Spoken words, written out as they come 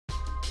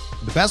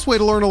The best way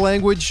to learn a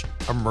language?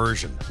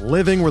 Immersion.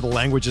 Living where the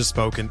language is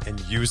spoken and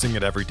using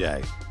it every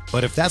day.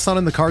 But if that's not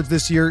in the cards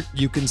this year,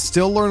 you can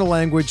still learn a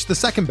language the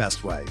second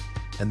best way,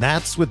 and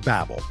that's with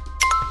Babbel.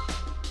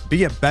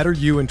 Be a better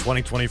you in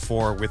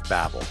 2024 with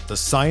Babbel, the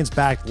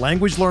science-backed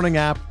language learning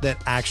app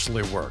that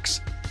actually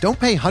works. Don't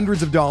pay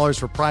hundreds of dollars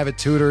for private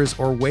tutors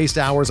or waste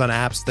hours on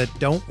apps that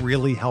don't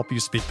really help you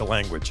speak the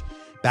language.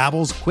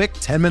 Babbel's quick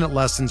 10-minute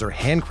lessons are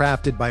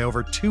handcrafted by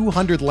over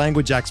 200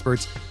 language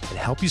experts and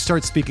help you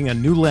start speaking a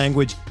new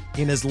language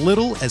in as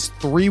little as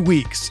 3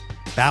 weeks.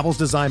 Babbel's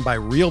designed by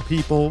real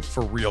people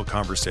for real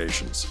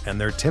conversations,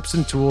 and their tips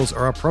and tools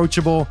are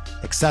approachable,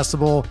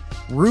 accessible,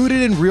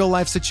 rooted in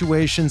real-life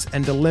situations,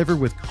 and delivered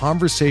with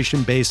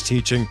conversation-based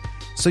teaching,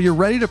 so you're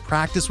ready to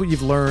practice what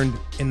you've learned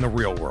in the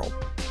real world.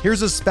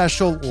 Here's a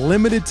special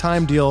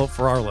limited-time deal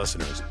for our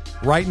listeners.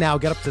 Right now,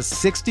 get up to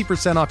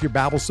 60% off your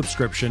Babbel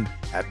subscription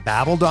at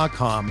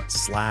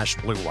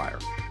babbel.com/Blue Wire.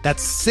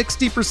 That's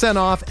 60%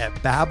 off at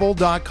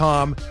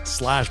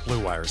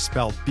babbel.com/Blue Wire,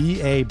 spelled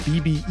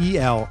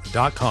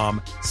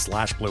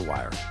BABBEL.com/Blue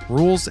Wire.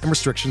 Rules and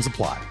restrictions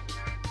apply.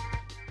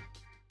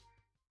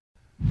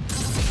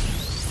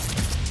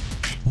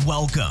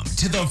 Welcome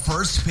to the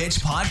First Pitch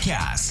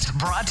Podcast,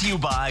 brought to you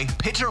by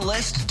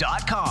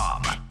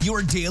PitcherList.com,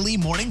 your daily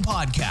morning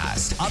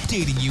podcast,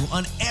 updating you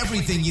on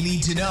everything you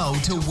need to know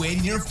to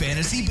win your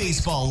fantasy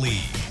baseball league.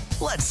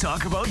 Let's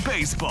talk about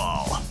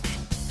baseball.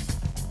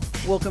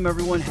 Welcome,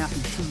 everyone. Happy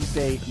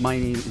Tuesday. My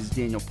name is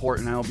Daniel Port,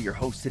 and I'll be your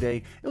host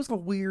today. It was a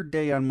weird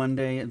day on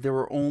Monday. There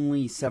were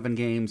only 7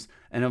 games,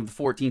 and of the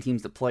 14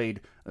 teams that played,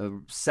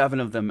 7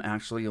 of them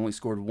actually only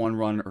scored 1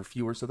 run or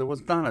fewer, so there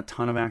was not a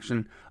ton of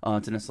action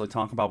to necessarily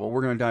talk about, but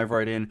we're going to dive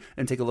right in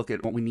and take a look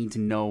at what we need to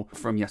know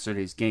from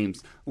yesterday's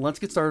games. Let's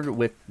get started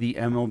with the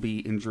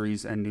MLB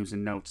injuries and news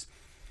and notes.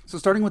 So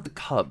starting with the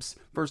Cubs,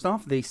 first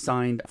off, they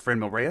signed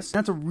Franmil Reyes.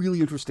 That's a really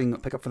interesting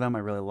pickup for them. I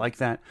really like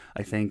that.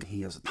 I think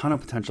he has a ton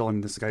of potential. I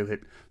mean, this is a guy who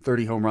hit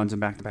 30 home runs in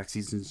back-to-back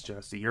seasons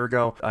just a year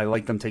ago. I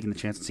like them taking the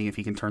chance and seeing if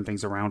he can turn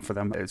things around for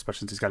them, especially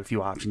since he's got a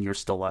few option years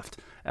still left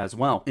as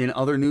well. In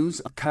other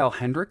news, Kyle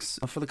Hendricks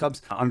for the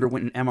Cubs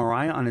underwent an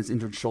MRI on his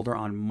injured shoulder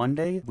on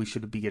Monday. We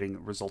should be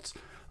getting results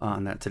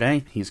on that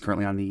today. He is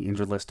currently on the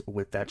injured list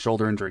with that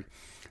shoulder injury.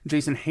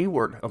 Jason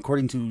Hayward,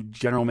 according to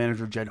general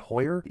manager Jed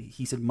Hoyer,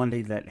 he said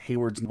Monday that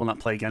Hayward will not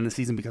play again this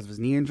season because of his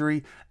knee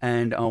injury,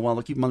 and while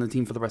they'll keep him on the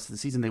team for the rest of the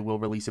season, they will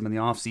release him in the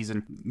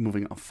offseason,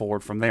 moving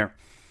forward from there.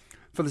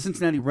 For the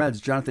Cincinnati Reds,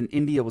 Jonathan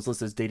India was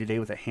listed as day-to-day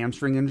with a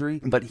hamstring injury,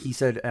 but he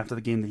said after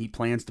the game that he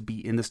plans to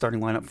be in the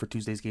starting lineup for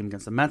Tuesday's game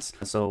against the Mets,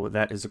 so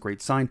that is a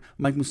great sign.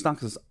 Mike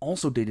Moustakas is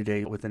also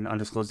day-to-day with an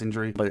undisclosed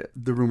injury, but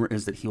the rumor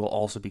is that he will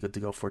also be good to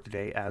go for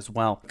today as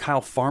well. Kyle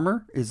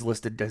Farmer is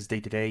listed as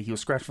day-to-day. He was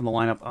scratched from the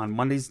lineup on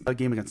Monday's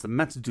game against the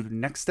Mets due to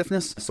neck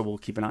stiffness, so we'll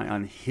keep an eye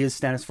on his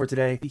status for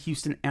today. The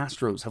Houston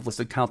Astros have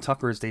listed Kyle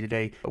Tucker as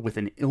day-to-day with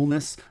an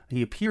illness.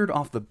 He appeared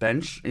off the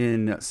bench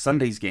in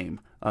Sunday's game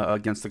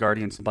against the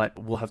Guardians,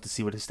 but we'll have to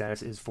see what his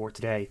status is for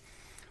today.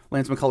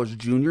 Lance McCullers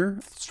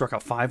Jr. struck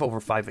out 5 over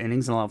 5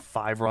 innings and allowed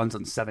 5 runs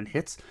on 7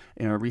 hits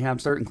in a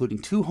rehab start, including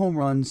 2 home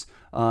runs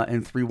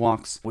and 3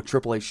 walks with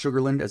AAA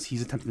Sugarland as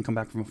he's attempting to come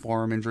back from a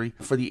forearm injury.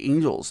 For the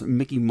Angels,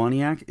 Mickey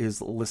Moniak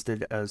is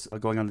listed as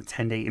going on the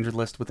 10-day injured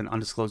list with an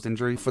undisclosed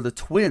injury. For the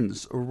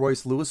Twins,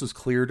 Royce Lewis was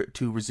cleared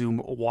to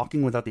resume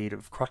walking without the aid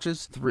of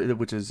crutches,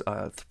 which is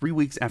 3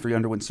 weeks after he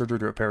underwent surgery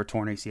to repair a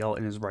torn ACL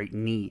in his right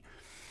knee.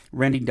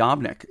 Randy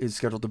Dobnak is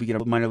scheduled to begin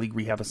a minor league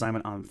rehab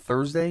assignment on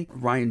Thursday.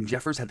 Ryan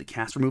Jeffers had the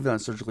cast removed on a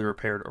surgically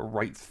repaired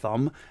right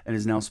thumb and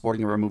is now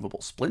sporting a removable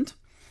splint.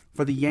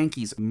 For the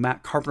Yankees,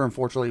 Matt Carpenter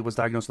unfortunately was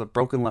diagnosed with a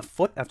broken left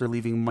foot after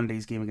leaving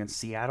Monday's game against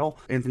Seattle.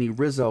 Anthony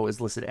Rizzo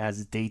is listed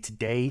as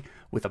day-to-day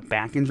with a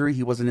back injury.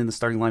 He wasn't in the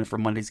starting lineup for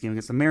Monday's game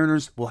against the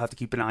Mariners. We'll have to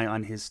keep an eye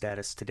on his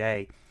status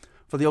today.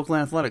 For the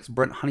Oakland Athletics,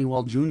 Brent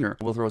Honeywell Jr.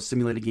 will throw a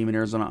simulated game in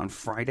Arizona on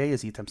Friday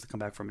as he attempts to come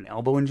back from an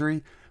elbow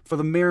injury. For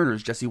the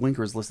Mariners, Jesse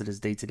Winker is listed as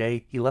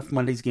day-to-day. He left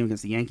Monday's game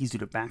against the Yankees due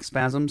to back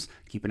spasms.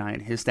 Keep an eye on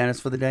his status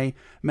for the day.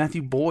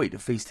 Matthew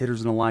Boyd faced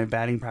hitters in a live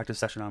batting practice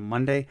session on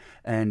Monday,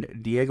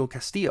 and Diego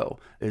Castillo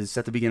is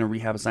set to begin a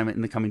rehab assignment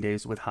in the coming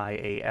days with High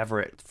A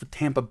Everett. For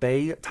Tampa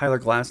Bay, Tyler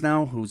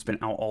Glasnow, who's been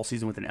out all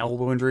season with an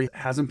elbow injury,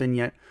 hasn't been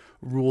yet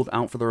ruled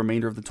out for the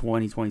remainder of the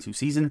 2022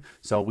 season,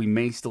 so we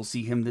may still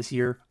see him this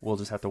year. We'll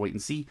just have to wait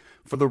and see.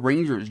 For the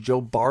Rangers, Joe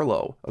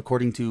Barlow,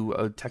 according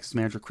to Texas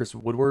manager Chris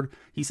Woodward,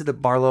 he said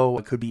that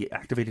Barlow could be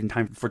activated in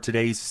time for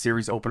today's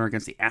series opener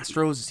against the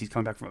Astros as he's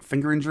coming back from a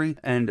finger injury,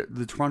 and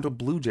the Toronto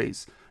Blue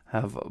Jays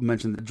have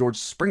mentioned that George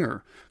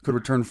Springer could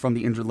return from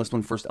the injured list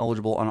when first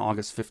eligible on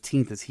August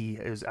 15th as he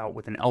is out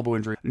with an elbow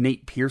injury.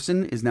 Nate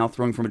Pearson is now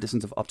throwing from a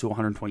distance of up to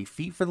 120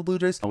 feet for the Blue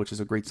Jays, which is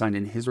a great sign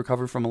in his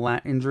recovery from a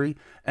lat injury.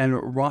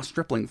 And Ross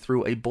Stripling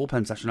threw a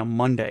bullpen session on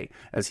Monday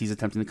as he's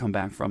attempting to come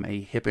back from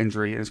a hip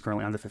injury and is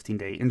currently on the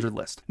 15-day injured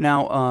list.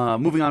 Now,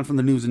 moving on from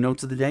the news and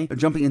notes of the day,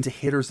 jumping into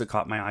hitters that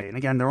caught my eye. And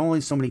again, there are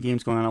only so many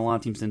games going on. A lot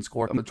of teams didn't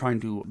score. I'm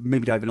trying to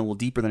maybe dive in a little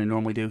deeper than I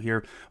normally do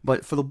here.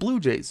 But for the Blue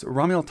Jays,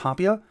 Raimel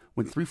Tapia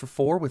went 3 for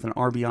 4 with an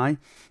RBI,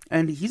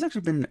 and he's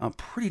actually been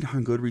pretty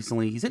darn good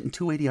recently. He's hitting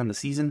 280 on the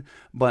season,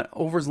 but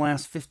over his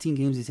last 15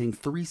 games, he's hitting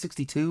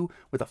 362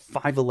 with a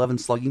 511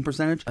 slugging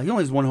percentage. He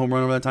only has 1 home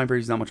run over that time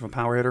period. He's not much of a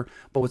power hitter,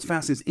 but what's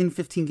fascinating is in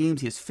 15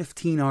 games, he has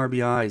 15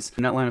 RBIs,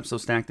 and that lineup's so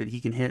stacked that he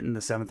can hit in the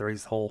 7th or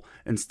 8th hole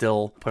and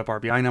still put up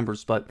RBI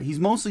numbers, but he's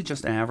mostly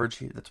just average.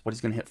 That's what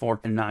he's going to hit for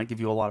and not give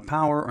you a lot of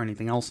power or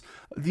anything else.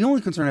 The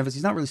only concern I have is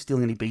he's not really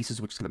stealing any bases,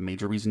 which is the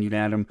major reason you'd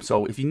add him.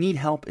 So if you need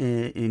help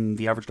in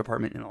the average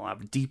department in a lot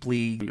of deep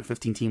league,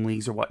 15-team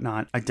leagues or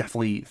whatnot, I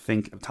definitely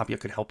think Tapia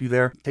could help you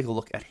there. Take a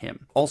look at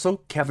him. Also,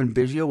 Kevin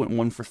Biggio went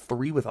 1 for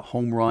 3 with a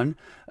home run,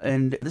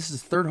 and this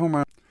is his 3rd home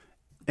run.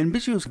 And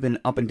Biggio's been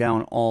up and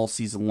down all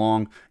season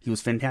long. He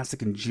was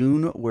fantastic in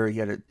June, where he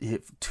had a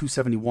hit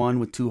 271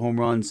 with 2 home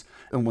runs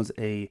and was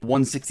a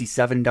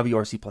 167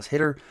 WRC plus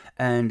hitter.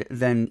 And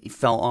then he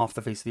fell off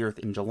the face of the earth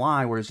in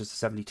July, where he's just a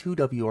 72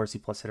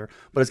 WRC plus hitter.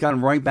 But has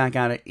gotten right back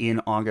at it in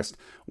August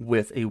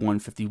with a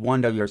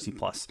 151 WRC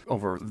plus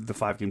over the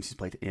 5 games he's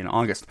played in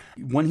August.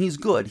 When he's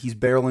good, he's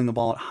barreling the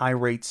ball at high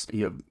rates.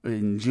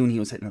 In June, he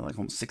was hitting like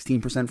almost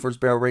 16% for his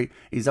barrel rate.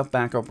 He's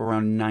back up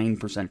around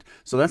 9%.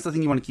 So that's the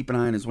thing you want to keep an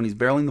eye on, is when he's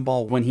barreling the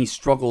ball. When he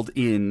struggled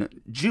in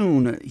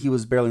June, he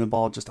was barreling the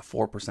ball at just a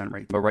 4%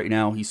 rate. But right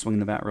now, he's swinging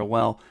the bat real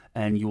well,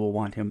 and you will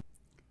want him.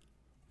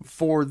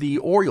 For the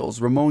Orioles,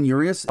 Ramon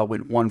Urias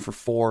went 1 for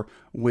 4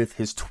 with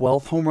his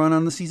 12th home run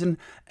on the season,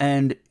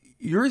 and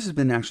Urias has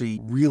been actually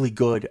really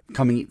good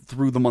coming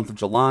through the month of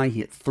July.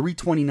 He hit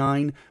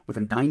 329 with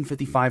a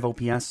 955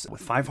 OPS with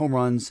 5 home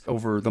runs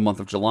over the month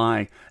of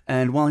July.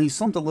 And while he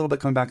slumped a little bit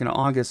coming back into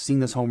August,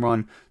 seeing this home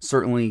run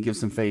certainly gives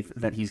some faith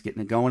that he's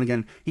getting it going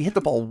again. He hit the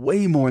ball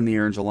way more in the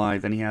air in July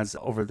than he has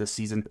over this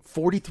season.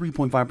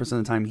 43.5% of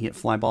the time he hit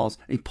fly balls.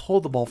 And he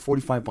pulled the ball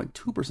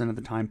 45.2% of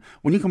the time.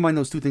 When you combine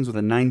those two things with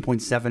a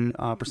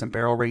 9.7%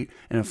 barrel rate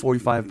and a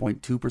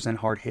 45.2%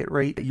 hard hit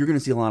rate, you're going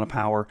to see a lot of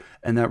power,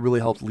 and that really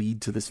helped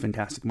lead to this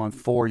fantastic month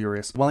for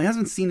Urias. While he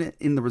hasn't seen it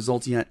in the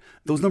results yet,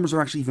 those numbers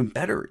are actually even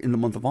better in the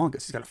month of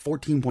August. He's got a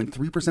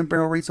 14.3%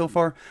 barrel rate so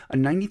far, a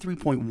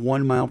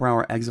 93.1 mile per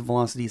hour exit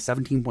velocity, a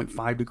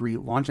 17.5 degree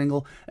launch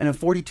angle, and a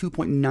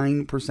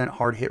 42.9%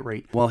 hard hit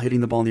rate, while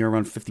hitting the ball in the air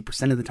around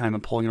 50% of the time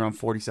and pulling around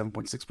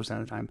 47.6% of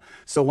the time.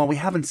 So while we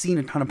haven't seen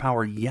a ton of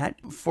power yet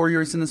for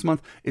Urias in this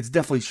month, it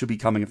definitely should be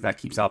coming if that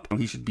keeps up.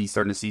 He should be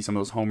starting to see some of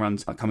those home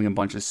runs coming in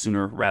bunches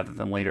sooner rather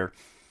than later.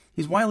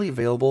 He's widely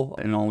available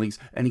in all leagues,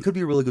 and he could be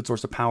a really good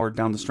source of power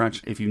down the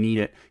stretch. If you need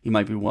it, he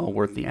might be well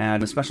worth the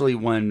ad, especially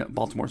when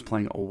Baltimore's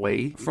playing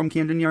away from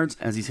Camden Yards,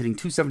 as he's hitting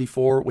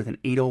 274 with an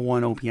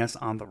 801 OPS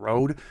on the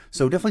road.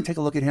 So definitely take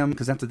a look at him,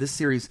 because after this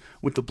series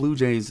with the Blue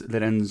Jays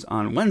that ends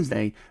on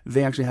Wednesday,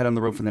 they actually head on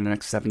the road for the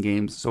next 7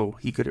 games, so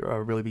he could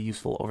really be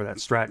useful over that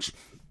stretch.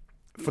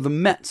 For the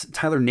Mets,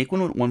 Tyler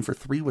Naquin went 1 for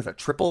 3 with a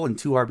triple and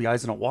 2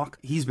 RBIs and a walk.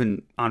 He's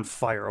been on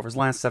fire. Over his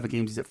last 7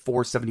 games, he's at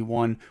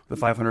 471 with a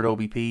 500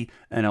 OBP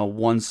and a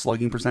 1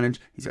 slugging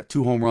percentage. He's got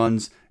 2 home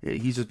runs.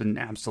 He's just been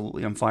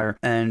absolutely on fire,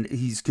 and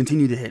he's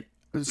continued to hit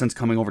since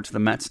coming over to the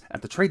Mets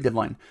at the trade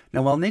deadline.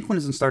 Now, while Naquin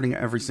isn't starting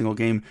every single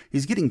game,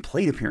 he's getting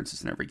plate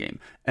appearances in every game,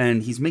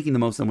 and he's making the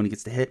most of them when he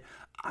gets to hit.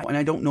 And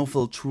I don't know if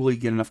he'll truly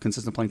get enough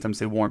consistent playing time to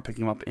say warrant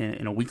picking him up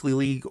in a weekly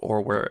league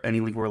or where any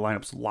league where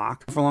lineups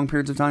lock for long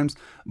periods of times.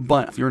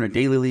 But if you're in a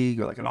daily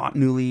league or like an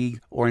new league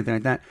or anything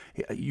like that,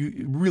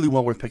 you really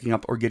well worth picking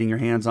up or getting your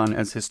hands on,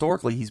 as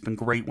historically he's been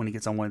great when he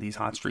gets on one of these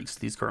hot streaks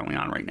that he's currently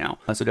on right now.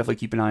 So definitely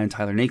keep an eye on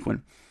Tyler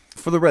Naquin.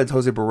 For the Reds,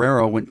 Jose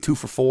Barrero went 2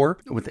 for 4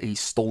 with a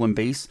stolen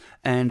base.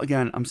 And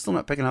again, I'm still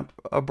not picking up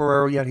a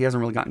Barrero yet. He hasn't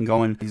really gotten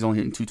going. He's only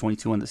hitting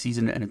 222 on the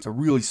season, and it's a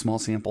really small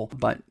sample.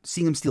 But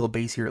seeing him steal a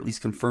base here at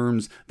least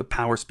confirms the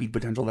power speed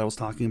potential that I was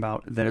talking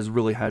about that has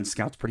really had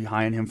scouts pretty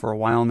high on him for a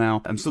while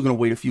now. I'm still going to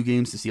wait a few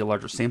games to see a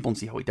larger sample and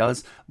see how he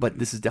does. But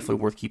this is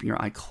definitely worth keeping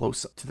your eye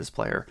close to this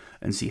player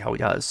and see how he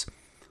does.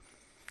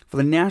 For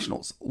the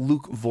Nationals,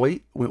 Luke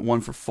Voit went 1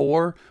 for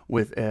 4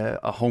 with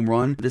a home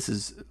run. This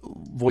is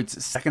Voigt's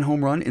 2nd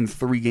home run in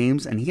 3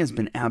 games, and he has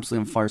been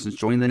absolutely on fire since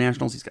joining the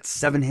Nationals. He's got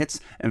 7 hits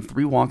and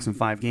 3 walks in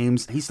 5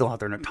 games. He's still out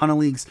there in a ton of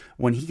leagues.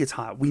 When he gets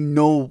hot, we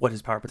know what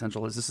his power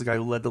potential is. This is a guy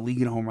who led the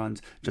league in home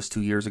runs just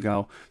 2 years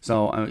ago.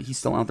 So he's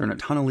still out there in a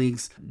ton of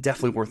leagues.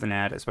 Definitely worth an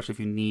ad, especially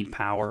if you need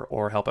power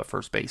or help at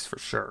first base for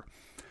sure.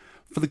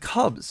 For the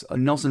Cubs,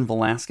 Nelson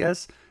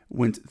Velasquez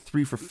went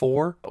 3 for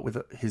 4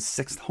 with his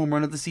 6th home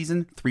run of the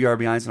season, 3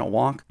 RBIs and a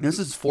walk. And this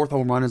is his 4th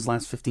home run in his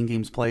last 15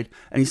 games played,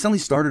 and he suddenly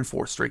started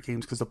 4 straight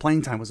games because the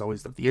playing time was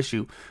always the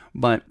issue.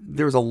 But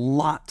there's a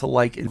lot to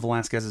like in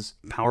Velasquez's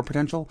power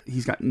potential.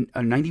 He's got a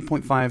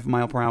 90.5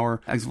 mile per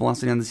hour exit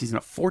velocity on the season,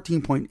 a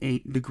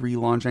 14.8 degree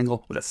launch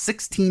angle with a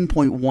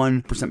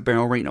 16.1%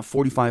 barrel rate and a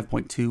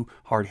 45.2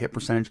 hard hit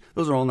percentage.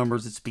 Those are all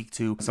numbers that speak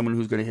to someone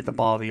who's going to hit the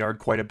ball of the yard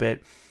quite a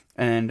bit.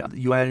 And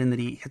you add in that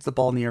he hits the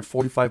ball in the air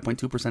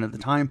 45.2% of the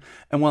time.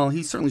 And while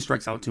he certainly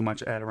strikes out too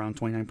much at around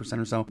 29%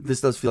 or so, this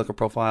does feel like a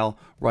profile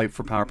ripe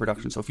for power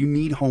production. So if you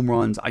need home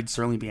runs, I'd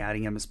certainly be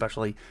adding him,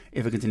 especially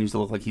if it continues to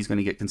look like he's going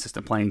to get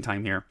consistent playing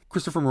time here.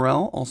 Christopher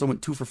Morel also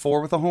went 2 for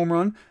 4 with a home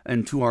run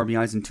and 2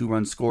 RBIs and 2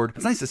 runs scored.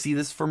 It's nice to see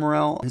this for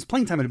Morel. His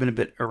playing time had been a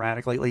bit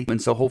erratic lately,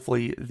 and so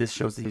hopefully this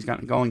shows that he's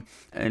gotten going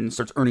and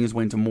starts earning his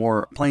way into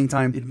more playing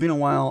time. It'd been a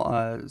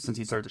while since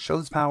he started to show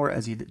this power,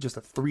 as he did just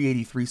a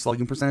 .383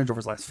 slugging percentage over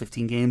his last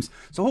 15 games.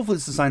 So hopefully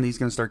this is a sign that he's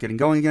going to start getting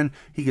going again.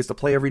 He gets to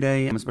play every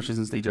day, especially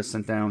since they just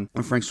sent down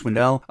Frank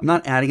Schwindel. I'm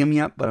not adding him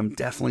yet, but I'm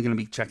definitely going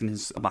to be checking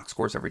his box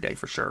scores every day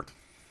for sure.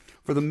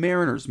 For the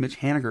Mariners, Mitch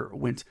Haniger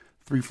went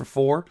 3 for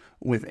 4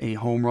 with a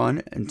home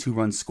run and 2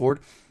 runs scored.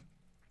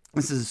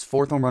 This is his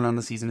 4th home run on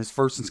the season, his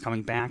first since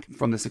coming back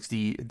from the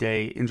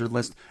 60-day injured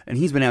list, and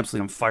he's been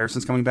absolutely on fire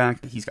since coming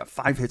back. He's got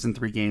 5 hits in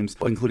 3 games,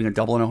 including a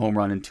double and a home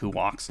run and 2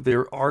 walks.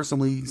 There are some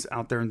leagues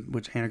out there in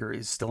which Haniger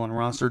is still on a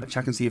roster.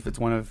 Check and see if it's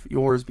one of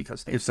yours,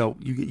 because if so,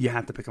 you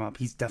have to pick him up.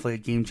 He's definitely a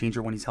game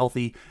changer when he's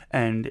healthy,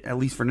 and at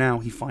least for now,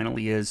 he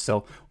finally is.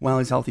 So while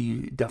he's healthy,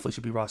 you definitely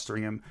should be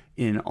rostering him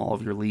in all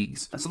of your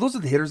leagues. So those are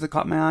the hitters that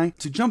caught my eye.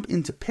 To jump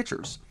into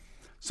pitchers,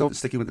 so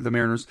sticking with the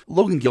Mariners,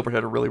 Logan Gilbert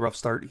had a really rough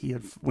start. He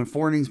went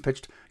 4 innings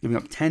pitched, giving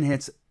up 10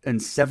 hits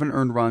and 7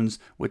 earned runs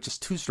with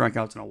just 2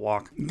 strikeouts and a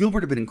walk.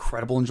 Gilbert had been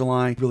incredible in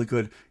July, really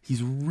good.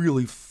 He's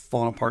really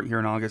fallen apart here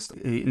in August.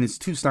 In his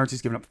 2 starts,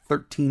 he's given up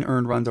 13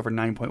 earned runs over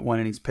 9.1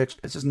 innings pitched.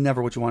 It's just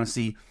never what you want to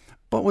see.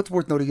 But what's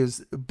worth noting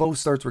is both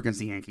starts were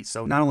against the Yankees.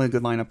 So not only a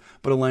good lineup,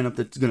 but a lineup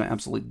that's going to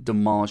absolutely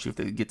demolish you if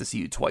they get to see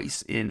you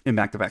twice in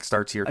back-to-back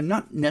starts here. I'm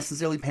not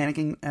necessarily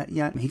panicking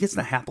yet. He gets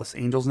the hapless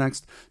Angels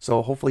next,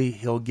 so hopefully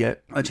he'll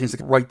get a chance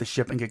to right the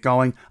ship and get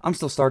going. I'm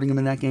still starting him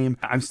in that game.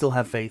 I still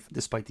have faith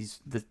despite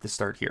the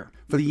start here.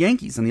 For the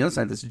Yankees, on the other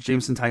side, this is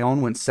Jameson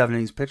Taillon went 7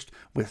 innings pitched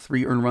with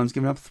 3 earned runs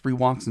given up, 3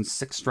 walks, and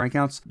 6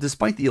 strikeouts.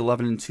 Despite the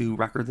 11-2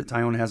 record that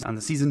Taillon has on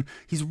the season,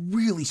 he's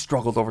really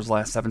struggled over his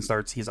last 7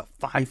 starts. He has a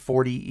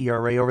 5.40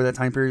 ERA over that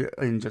time period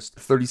in just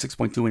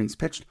 36.2 innings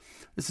pitched.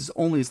 This is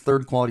only his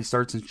 3rd quality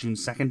start since June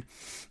 2nd.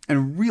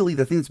 And really,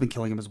 the thing that's been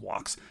killing him is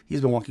walks.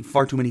 He's been walking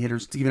far too many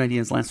hitters. To give you an idea,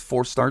 in his last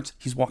 4 starts,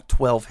 he's walked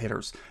 12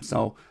 hitters.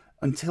 So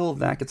until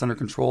that gets under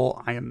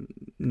control, I am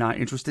not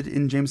interested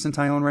in Jameson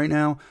Taillon right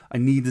now. I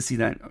need to see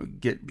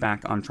that get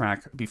back on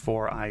track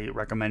before I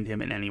recommend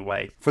him in any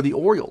way. For the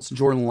Orioles,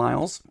 Jordan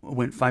Lyles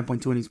went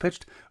 5.2 innings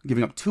pitched,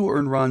 giving up 2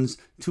 earned runs,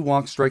 2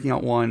 walks, striking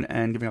out 1,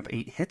 and giving up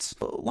 8 hits.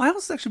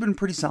 Lyles has actually been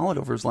pretty solid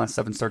over his last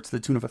 7 starts to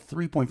the tune of a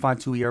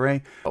 3.52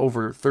 ERA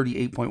over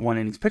 38.1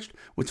 innings pitched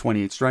with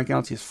 28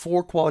 strikeouts. He has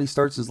 4 quality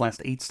starts in his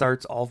last 8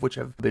 starts, all of which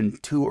have been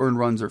 2 earned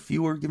runs or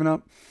fewer given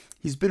up.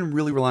 He's been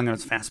really relying on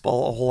his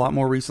fastball a whole lot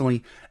more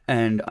recently,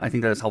 and I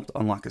think that has helped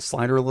unlock his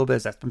slider a little bit,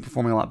 as that's been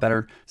performing a lot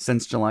better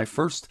since July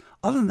 1st.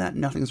 Other than that,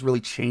 nothing has really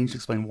changed to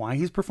explain why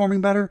he's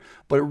performing better,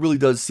 but it really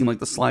does seem like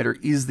the slider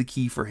is the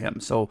key for him.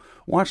 So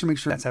watch to make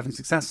sure that's having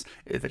success,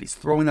 that he's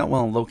throwing that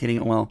well and locating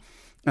it well,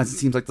 as it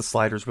seems like the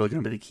slider is really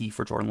going to be the key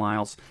for Jordan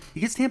Lyles. He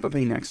gets Tampa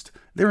Bay next.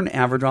 They're an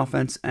average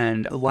offense,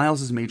 and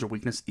Lyles' major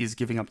weakness is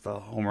giving up the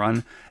home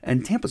run,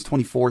 and Tampa's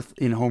 24th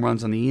in home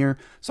runs on the year.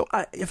 So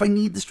if I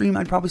need the stream,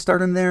 I'd probably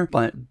start him there,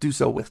 but do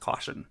so with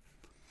caution.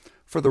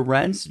 For the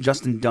Reds,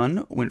 Justin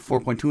Dunn went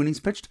 4.2 innings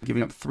pitched,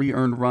 giving up 3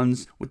 earned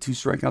runs with 2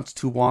 strikeouts,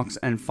 2 walks,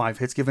 and 5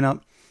 hits given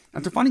up.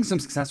 After finding some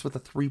success with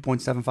a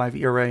 3.75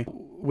 ERA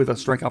with a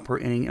strikeout per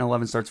inning in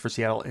 11 starts for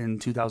Seattle in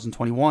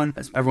 2021,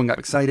 as everyone got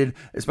excited,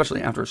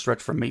 especially after a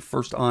stretch from May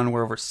 1st on,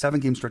 where over a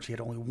 7-game stretch he had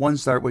only 1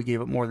 start where he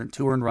gave up more than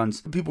 2 earned runs.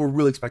 People were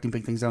really expecting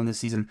big things out of this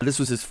season. This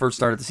was his first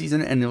start of the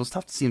season, and it was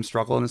tough to see him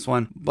struggle in this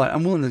one, but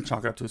I'm willing to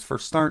chalk it up to his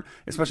first start,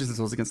 especially since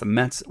it was against the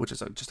Mets, which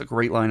is just a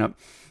great lineup.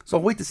 So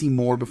I'll wait to see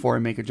more before I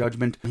make a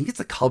judgment. He gets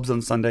the Cubs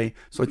on Sunday,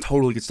 so I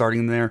totally get starting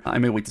him there. I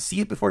may wait to see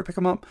it before I pick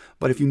him up,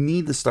 but if you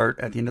need the start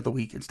at the end of the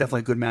week, it's definitely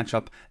a good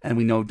matchup, and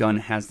we know Dunn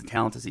has the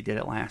talent as he did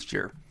it last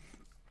year.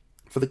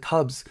 For the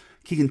Cubs,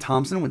 Keegan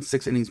Thompson went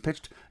 6 innings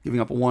pitched, giving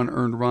up 1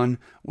 earned run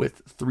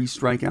with 3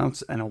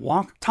 strikeouts and a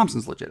walk.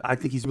 Thompson's legit. I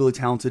think he's really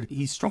talented.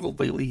 He struggled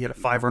lately. He had a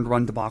 5 earned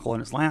run debacle in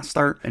his last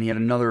start, and he had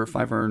another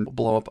 5 earned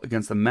blow up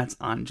against the Mets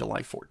on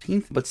July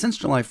 14th. But since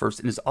July 1st,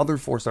 in his other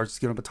 4 starts, he's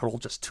given up a total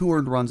of just 2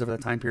 earned runs over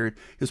that time period.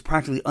 He was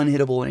practically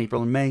unhittable in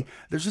April and May.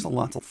 There's just a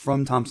lot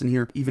from Thompson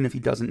here, even if he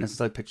doesn't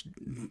necessarily pitch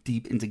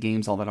deep into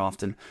games all that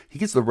often. He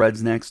gets the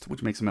Reds next,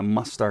 which makes him a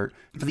must start.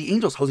 For the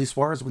Angels, Jose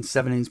Suarez went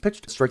 7 innings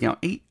pitched, striking out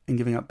 8 and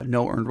giving up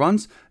no earned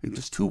runs,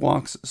 just 2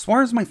 walks.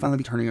 Suarez might finally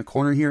be turning a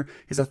corner here.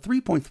 He has a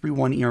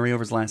 3.31 ERA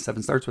over his last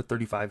 7 starts with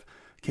 35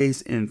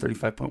 Ks in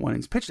 35.1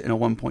 innings pitched and a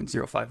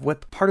 1.05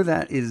 whip. Part of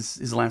that is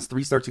his last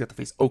 3 starts. He got to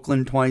face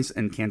Oakland twice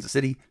and Kansas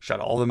City. Shut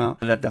all of them out.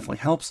 That definitely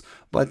helps.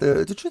 But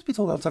the truth be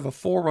told, outside of a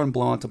 4-run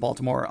blowout to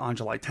Baltimore on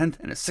July 10th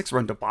and a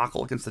 6-run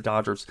debacle against the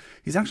Dodgers,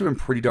 he's actually been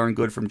pretty darn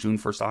good from June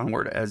 1st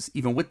onward, as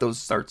even with those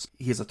starts,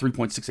 he has a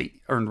 3.68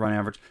 earned run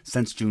average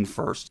since June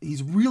 1st.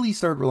 He's really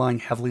started relying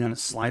heavily on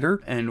his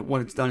slider, and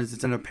what it's done is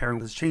it's ended up pairing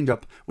with his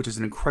changeup, which is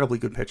an incredibly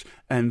good pitch,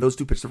 and those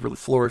 2 pitches have really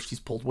flourished. He's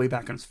pulled way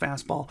back on his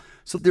fastball.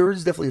 So there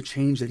is definitely a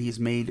change change that he has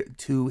made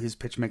to his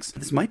pitch mix,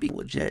 this might be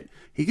legit.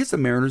 He gets the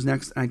Mariners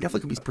next, and I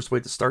definitely could be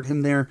persuaded to start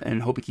him there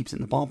and hope he keeps it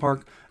in the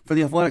ballpark. For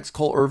the Athletics,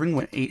 Cole Irvin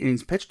went 8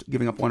 innings pitched,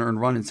 giving up 1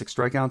 earned run and 6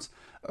 strikeouts.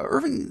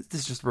 Irving,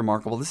 this is just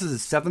remarkable. This is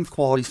his 7th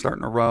quality start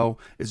in a row.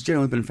 It's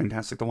generally been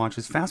fantastic to watch.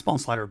 His fastball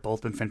and slider have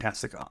both been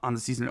fantastic on the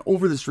season. And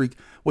over the streak,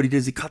 what he did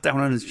is he cut down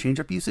on his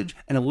changeup usage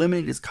and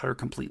eliminated his cutter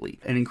completely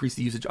and increased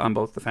the usage on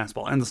both the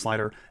fastball and the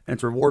slider. And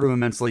it's rewarded him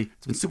immensely.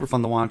 It's been super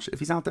fun to watch. If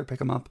he's out there,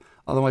 pick him up.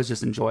 Otherwise,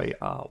 just enjoy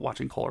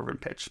watching Cole Irvin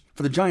pitch.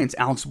 For the Giants,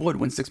 Alex Wood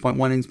went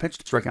 6.1 innings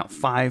pitched, struck out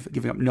 5,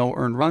 giving up no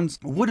earned runs.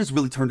 Wood has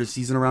really turned his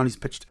season around. He's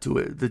pitched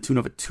to the tune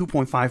of a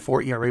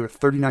 2.54 ERA with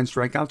 39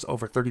 strikeouts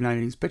over 39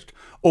 innings pitched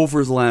over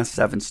his last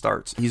 7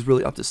 starts. He's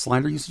really upped his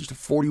slider usage to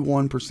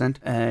 41%,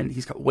 and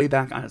he's got way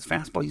back on his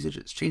fastball usage,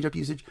 his changeup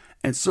usage,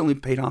 and it's certainly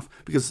paid off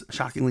because,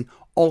 shockingly,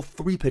 all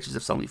 3 pitches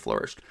have suddenly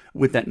flourished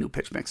with that new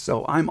pitch mix.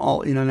 So I'm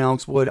all in on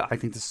Alex Wood. I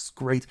think this is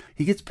great.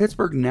 He gets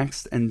Pittsburgh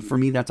next, and for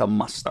me, that's a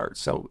must start.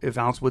 So if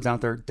Alex Wood's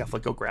out there,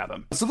 definitely go grab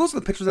him. So those are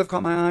the pitchers that have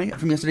caught my eye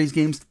from yesterday's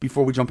games.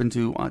 Before we jump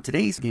into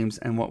today's games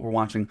and what we're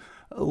watching,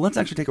 let's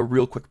actually take a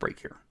real quick break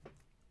here.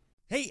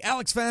 Hey,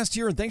 Alex Fast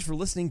here, and thanks for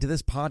listening to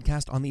this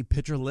podcast on the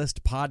Pitcher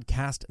List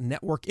Podcast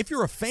Network. If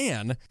you're a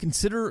fan,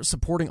 consider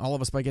supporting all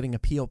of us by getting a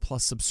PL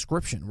Plus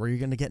subscription, where you're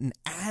going to get an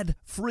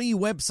ad-free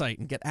website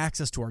and get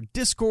access to our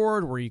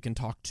Discord, where you can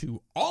talk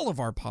to all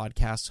of our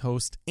podcast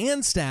hosts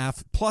and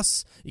staff.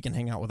 Plus, you can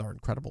hang out with our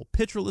incredible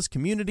Pitcher List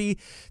community.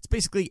 It's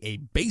basically a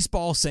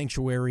baseball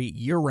sanctuary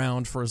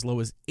year-round for as low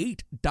as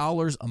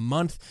 $8 a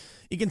month.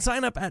 You can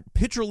sign up at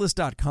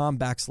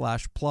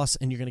pitcherlist.com/plus,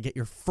 and you're going to get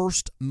your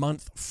first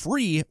month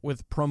free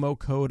with promo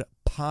code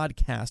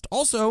podcast.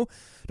 Also,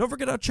 don't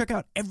forget to check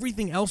out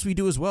everything else we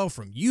do as well,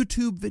 from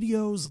YouTube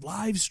videos,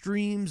 live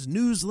streams,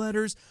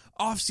 newsletters,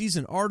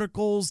 off-season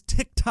articles,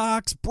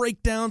 TikToks,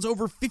 breakdowns,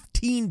 over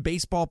 15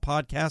 baseball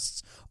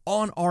podcasts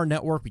on our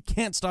network. We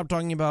can't stop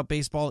talking about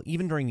baseball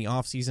even during the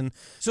off-season.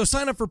 So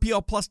sign up for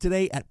PL Plus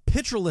today at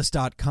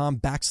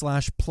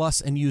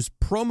pitcherlist.com/plus and use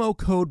promo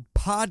code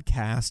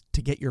podcast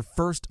to get your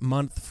first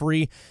month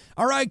free.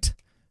 All right.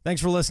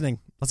 Thanks for listening.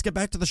 Let's get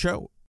back to the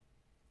show.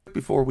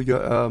 Before we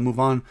go move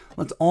on,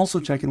 let's also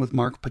check in with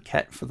Mark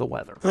Paquette for the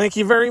weather. Thank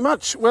you very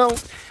much. Well,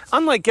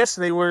 unlike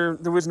yesterday where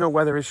there was no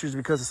weather issues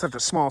because it's such a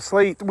small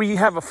slate, we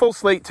have a full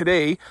slate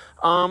today,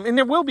 and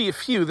there will be a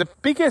few. The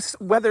biggest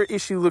weather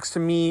issue, looks to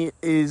me,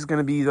 is going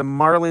to be the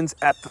Marlins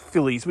at the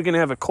Phillies. We're going to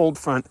have a cold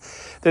front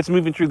that's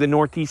moving through the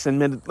Northeast and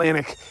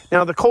Mid-Atlantic.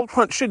 Now, the cold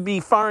front should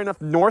be far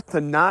enough north to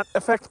not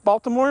affect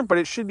Baltimore, but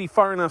it should be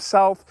far enough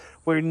south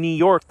where New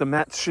York, the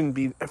Mets shouldn't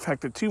be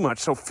affected too much.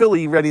 So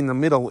Philly right in the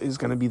middle is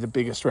going to be the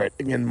biggest threat.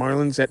 Again,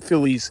 Marlins at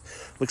Phillies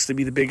looks to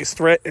be the biggest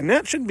threat, and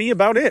that should be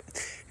about it.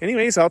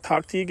 Anyways, I'll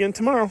talk to you again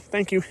tomorrow.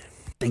 Thank you.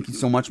 Thank you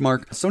so much,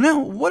 Mark. So now,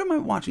 what am I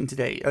watching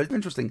today? It's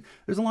interesting.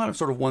 There's a lot of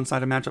sort of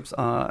one-sided matchups,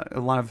 a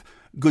lot of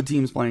good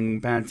teams playing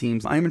bad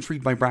teams. I am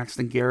intrigued by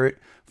Braxton Garrett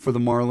for the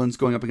Marlins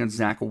going up against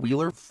Zach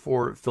Wheeler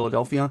for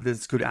Philadelphia.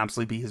 This could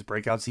absolutely be his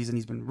breakout season.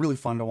 He's been really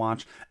fun to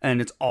watch, and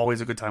it's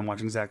always a good time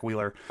watching Zach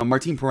Wheeler.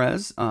 Martin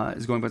Perez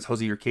is going against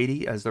Jose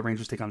Urquidy as the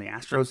Rangers take on the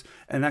Astros,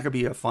 and that could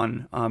be a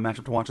fun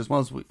matchup to watch as well.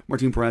 As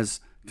Martin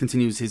Perez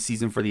continues his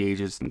season for the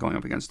ages and going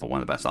up against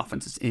one of the best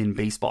offenses in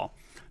baseball.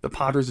 The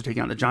Padres are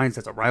taking on the Giants.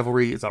 That's a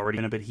rivalry. It's already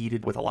been a bit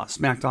heated with a lot of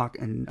smack talk,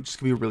 and it's just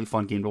going to be a really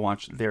fun game to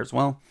watch there as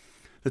well.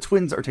 The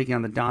Twins are taking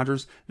on the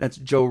Dodgers. That's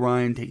Joe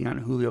Ryan taking on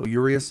Julio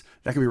Urias.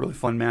 That could be a really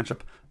fun matchup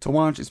to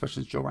watch,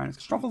 especially since Joe Ryan has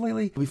struggled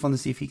lately. It'll be fun to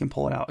see if he can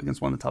pull it out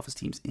against one of the toughest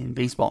teams in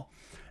baseball.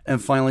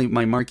 And finally,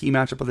 my marquee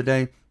matchup of the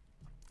day,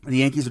 the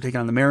Yankees are taking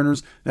on the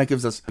Mariners. That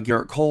gives us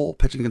Garrett Cole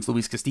pitching against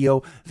Luis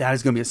Castillo. That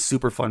is going to be a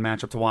super fun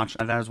matchup to watch,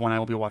 and that is one I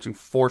will be watching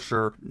for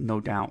sure,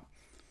 no doubt.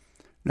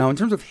 Now, in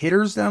terms of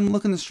hitters that I'm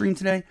looking to stream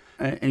today,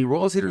 any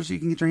Royals hitters you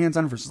can get your hands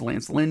on versus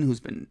Lance Lynn, who's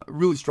been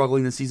really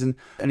struggling this season.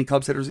 Any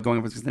Cubs hitters going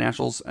up against the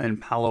Nationals,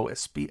 and Paolo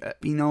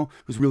Espino,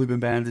 who's really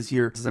been bad this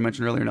year. As I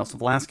mentioned earlier, Nelson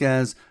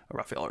Velasquez,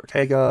 Rafael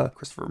Ortega,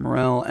 Christopher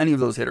Morel, any of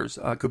those hitters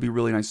could be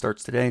really nice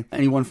starts today.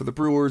 Anyone for the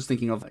Brewers,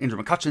 thinking of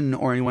Andrew McCutchen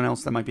or anyone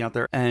else that might be out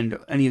there. And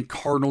any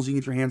Cardinals you can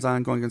get your hands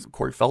on going against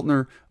Corey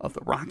Feltner of the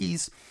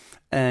Rockies.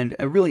 And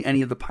really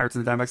any of the Pirates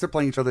and the Diamondbacks, they're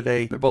playing each other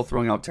today. They're both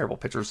throwing out terrible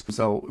pitchers.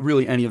 So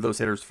really any of those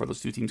hitters for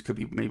those two teams could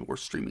be maybe worth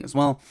streaming as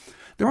well.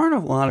 There aren't a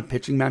lot of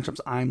pitching matchups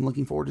I'm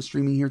looking forward to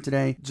streaming here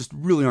today. Just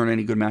really aren't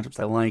any good matchups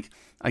I like.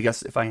 I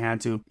guess if I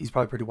had to, he's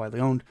probably pretty widely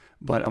owned.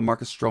 But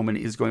Marcus Stroman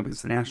is going up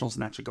against the Nationals,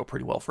 and that should go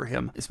pretty well for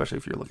him, especially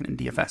if you're looking in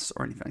DFS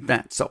or anything like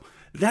that. So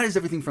that is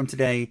everything from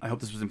today. I hope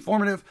this was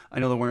informative. I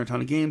know there weren't a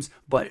ton of games,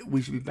 but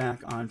we should be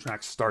back on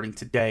track starting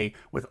today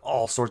with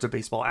all sorts of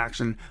baseball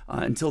action.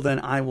 Until then,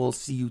 I will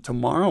see you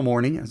tomorrow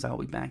morning as I'll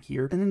be back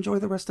here, and enjoy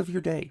the rest of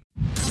your day.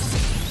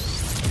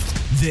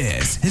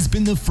 This has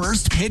been the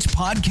First Pitch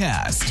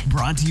Podcast,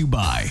 brought to you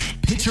by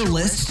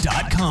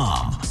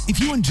PitcherList.com. If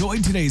you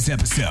enjoyed today's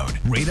episode,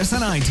 rate us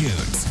on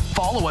iTunes,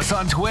 follow us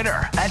on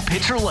Twitter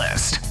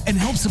 @PitcherList, and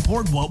help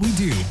support what we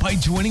do by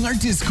joining our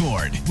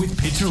Discord with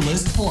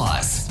PitcherList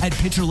Plus at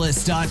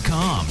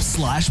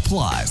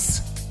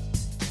PitcherList.com/plus.